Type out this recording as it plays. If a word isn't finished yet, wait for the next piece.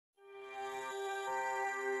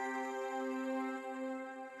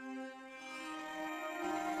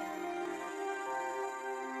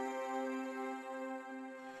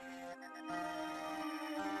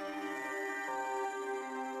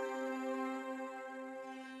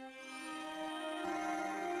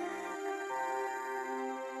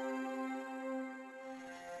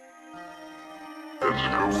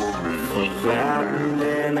For verden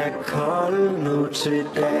den er kold nu til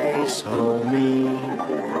dags, homie.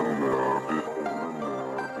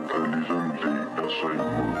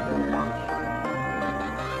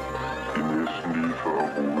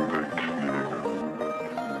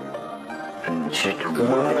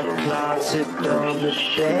 Gør dig klar til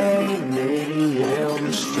dommedag midt i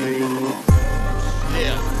Elm Street.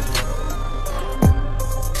 Yeah.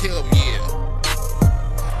 Hell yeah.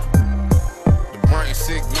 The brain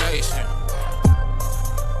sick nation.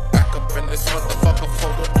 Back up in this motherfucker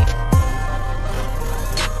photo.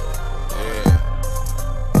 Yeah.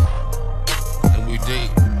 And we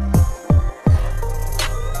deep.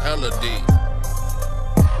 Hella deep.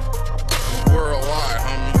 Worldwide,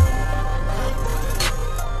 homie.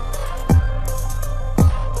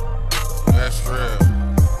 That's real.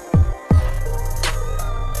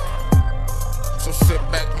 So sit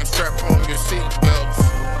back and strap on your seatbelts.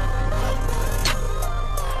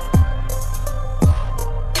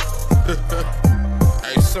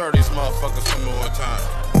 Hey, sir, these motherfuckers for me one time.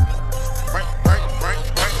 Right.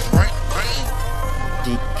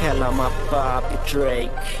 De kalder mig Barbie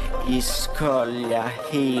Drake. Iskold, jeg er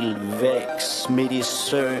helt væk. Smidt i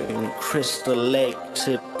søen, Crystal Lake.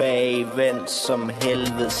 Tilbagevendt som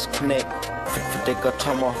helvedes knæk. For det går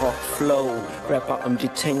Tomahawk flow. Rapper om de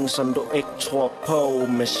ting, som du ikke tror på.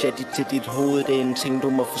 Machete til dit hoved, det er en ting, du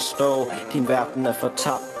må forstå. Din verden er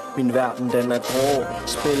fortabt. Min verden den er grå.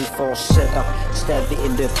 Spil fortsætter, stadig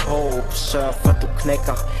intet håb. Sørg for du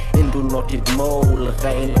knækker, inden du når dit mål.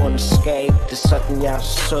 Ren ondskab, det er sådan jeg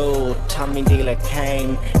så. Tag min del af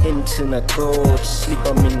kagen, inden tiden er gået.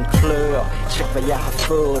 Slipper mine kløer, tjek hvad jeg har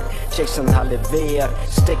fået. Jackson har leveret,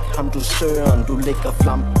 stik ham du søren. Du ligger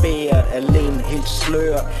flamberet, alene helt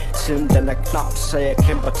sløret. Tiden den er knap, så jeg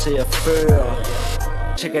kæmper til at føre.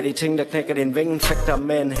 Tjekker de ting, der knækker din vinge. Fægter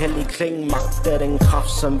med en hellig kling. Magt er den kraft,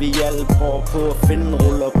 som vi alle prøver på at finde.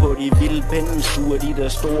 Ruller på de vilde pinde. Suger de der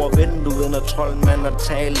store vinduer. Når troldmand og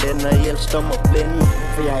tale den er hjælp stum og blinde.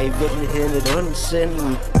 For jeg er i virkeligheden et ondt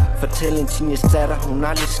sind. Fortæl en teenage datter, hun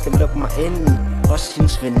aldrig skal lukke mig ind. Også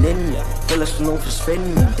hendes veninde, ellers skal nogen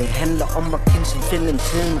forsvinde. Det handler om at kende sin fjende.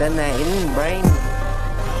 Tiden den er inden rain.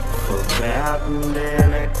 For verden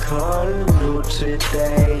den er kold nu til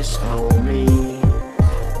dags, homie.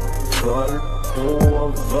 Folk bruger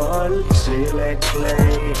vold til at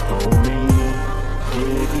klage, homie.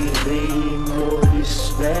 Det er de rige mod de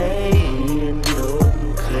svage i en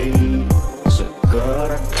åben krig. Så gør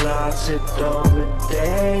dig klar til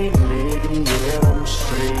dommedag midt i Elm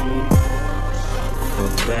Street.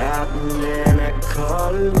 For verden den er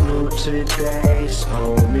kold nu til dags,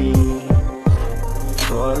 homie.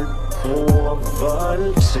 Folk bruger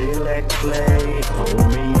vold til at klage,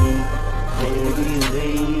 homie. Det er de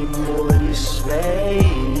rige mod de svage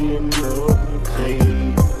i en åben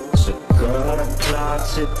krig. Så gør dig klar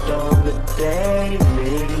til dommedag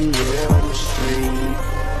midt i Elm Street.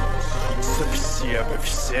 Så vi siger hvad vi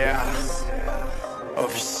ser, og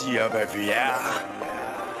vi siger hvad vi er.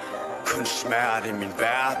 Kun smerte i min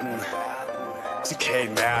verden, så kan I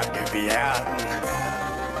mærke vi er den.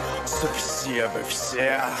 Så vi siger hvad vi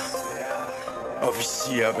ser, og vi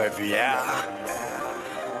siger hvad vi er.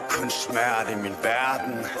 Kun smerte i min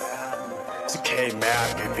verden, så kan I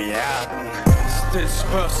mærke vi er den. Stil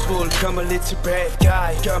spørgsmål, gør mig lidt tilbage,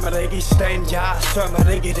 jeg. Gør mig da ikke i stand, jeg. Sørg mig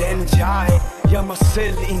da ikke et andet, jeg. Jeg er mig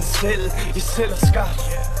selv i en selv, I selv er skabt.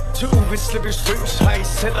 Til uvidslippeløs har I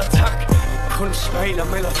selv og tak. Kun smaler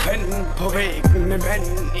melder fanden på væggen med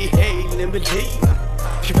manden i hælene med len.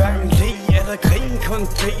 Kan hverken le eller grin, kun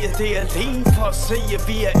det er alene for at se, at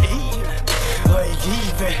vi er en. Og i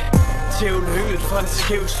livet Tævnhøngel fra en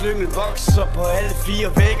skæv slyngel vokser på alle fire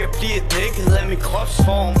vægge, bliver dækket af min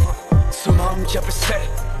kropsform. Som om jeg besat,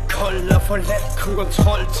 kold og forladt, kun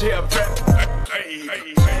kontrol til at rap.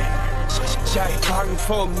 Jeg er bange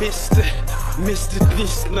for at miste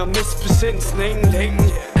gnisten og miste besindelsen inden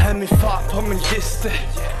længe. Havde min far på min liste.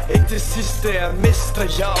 Ikke det sidste jeg mister,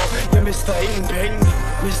 jeg mister ingen penge.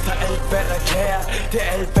 Mister alt hvad der kan, det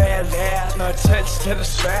er alt hvad jeg lærer. Når et tal slet er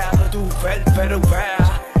svært, og du valgt hvad du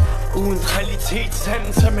er. Uden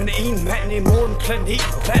realitetssand som en mand imod en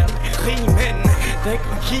planetplan. Rige mænd, der ikke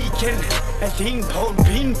må give igen. Alene på en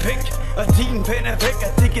vinpink, og din ven er væk,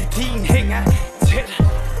 og det kan din hænger tæt.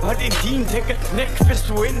 Og det er din, der kan knække, hvis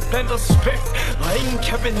du indblander spæk, og ingen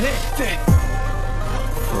kan benægte.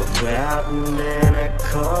 For verden den er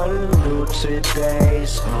kold nu til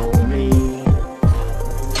dags, homie.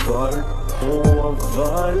 Folk bruger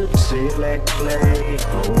vold til at klage,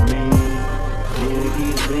 homie. Det er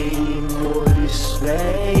de rige mod de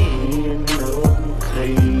svage i en åben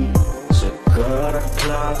krig. Så gør dig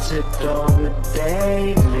klar til dommedag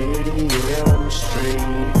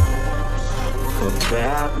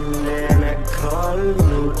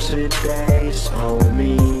days,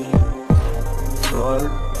 homie. Vold,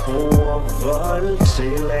 bruger vold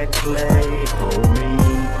til at klage,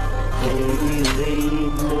 homie.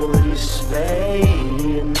 Heldig mod de svage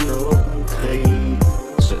i en åben krig.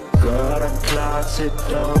 Så gør dig klar til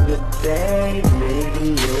dommedag midt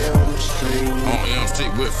i Elm Street. On Elm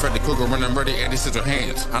Street with Freddy Krueger running ready, Eddie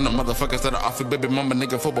Scissorhands. I know motherfuckers that are off your baby mama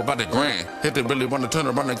nigga football by the grand. If they really wanna turn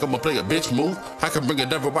around and come and play a bitch move, I can bring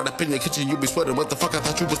it everybody up in your kitchen, you be sweating. What the fuck, I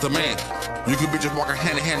thought you was the man. You could be just walking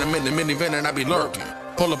hand in hand, I'm in the minivan and I be lurking.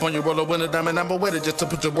 Pull up on you, roll up in a diamond, I'm waiting just to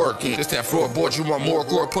put your work in. It's that floorboard, you want more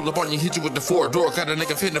gore. Pull up on you, hit you with the 4-door. Got a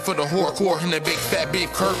nigga fitting for the hardcore and the big fat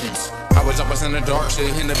big curtains. I was always in the dark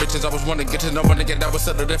shit, and the bitches always wanna get to know a nigga that was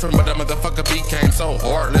something different, but that motherfucker became so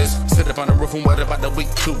heartless. Sit up on the roof and wait about the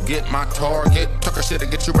week to get my target. Talk a shit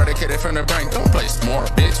and get you eradicated from the brain. Don't play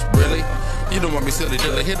smart, bitch, really? You don't want me silly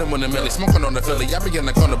dilly, hit him with a milli, smoking on the Philly. I be in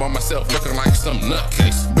the corner by myself, looking like some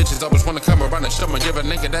nutcase. Bitches always wanna come around and show me, give a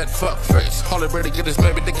nigga that fuck face. Holly ready get his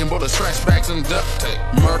baby thinking bullets, trash bags and duct tape.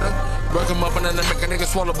 Murder, break him up and then make a nigga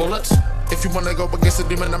swallow bullets. If you wanna go against a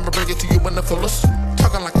demon, I'ma bring it to you in the fullest.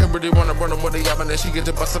 Talking like I really wanna run him with the oven, and she get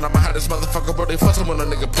to bustin'. I'ma hide this motherfucker, bro. They fussin' when a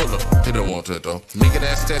nigga pull him. He don't want that though. Nigga,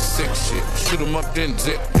 that's that sick shit. Shoot him up, then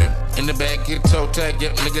zip him. In the bag, get toe tag,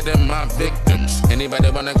 yep, nigga, them my victims. Anybody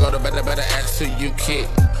wanna go to better ask who you kid.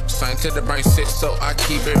 Sign to the brain sick, so I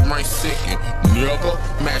keep it brain sickin'. Nigga,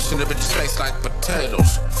 mashing the bitch's face like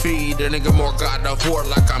potatoes. Feed a nigga more God of war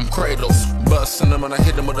like I'm Kratos. Bustin' them and I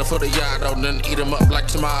hit them with a foot of yado, then eat them up like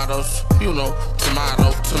tomatoes. You know, tomato.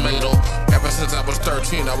 Ever since I was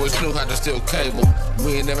 13, I always knew how to steal cable.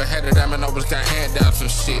 We ain't never had a diamond, always got handouts and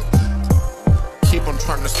shit. Keep on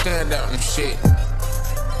trying to stand out and shit.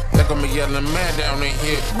 Look at me yelling man down in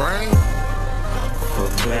here, brain. For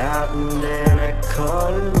verden den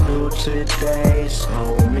kold nu til dags,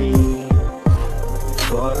 homie.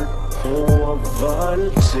 Folk bruger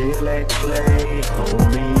vold til at klage,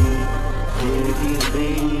 homie. Det er de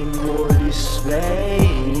rige mod de svage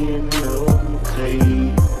i en åben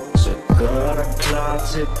krig. Så gør dig klar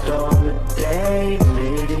til dommedag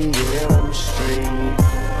midt i Elm Street.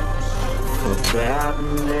 For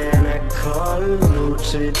verden den kold nu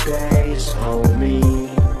til dags, homie.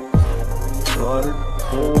 Folk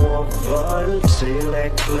bruger vold til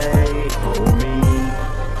at klage, homie.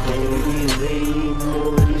 Det er de rige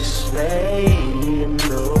mod de svage i en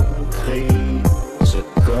åben krig. Så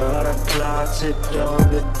gør dig klar til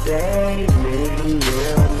dommedag midt i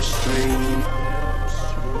Elm Street.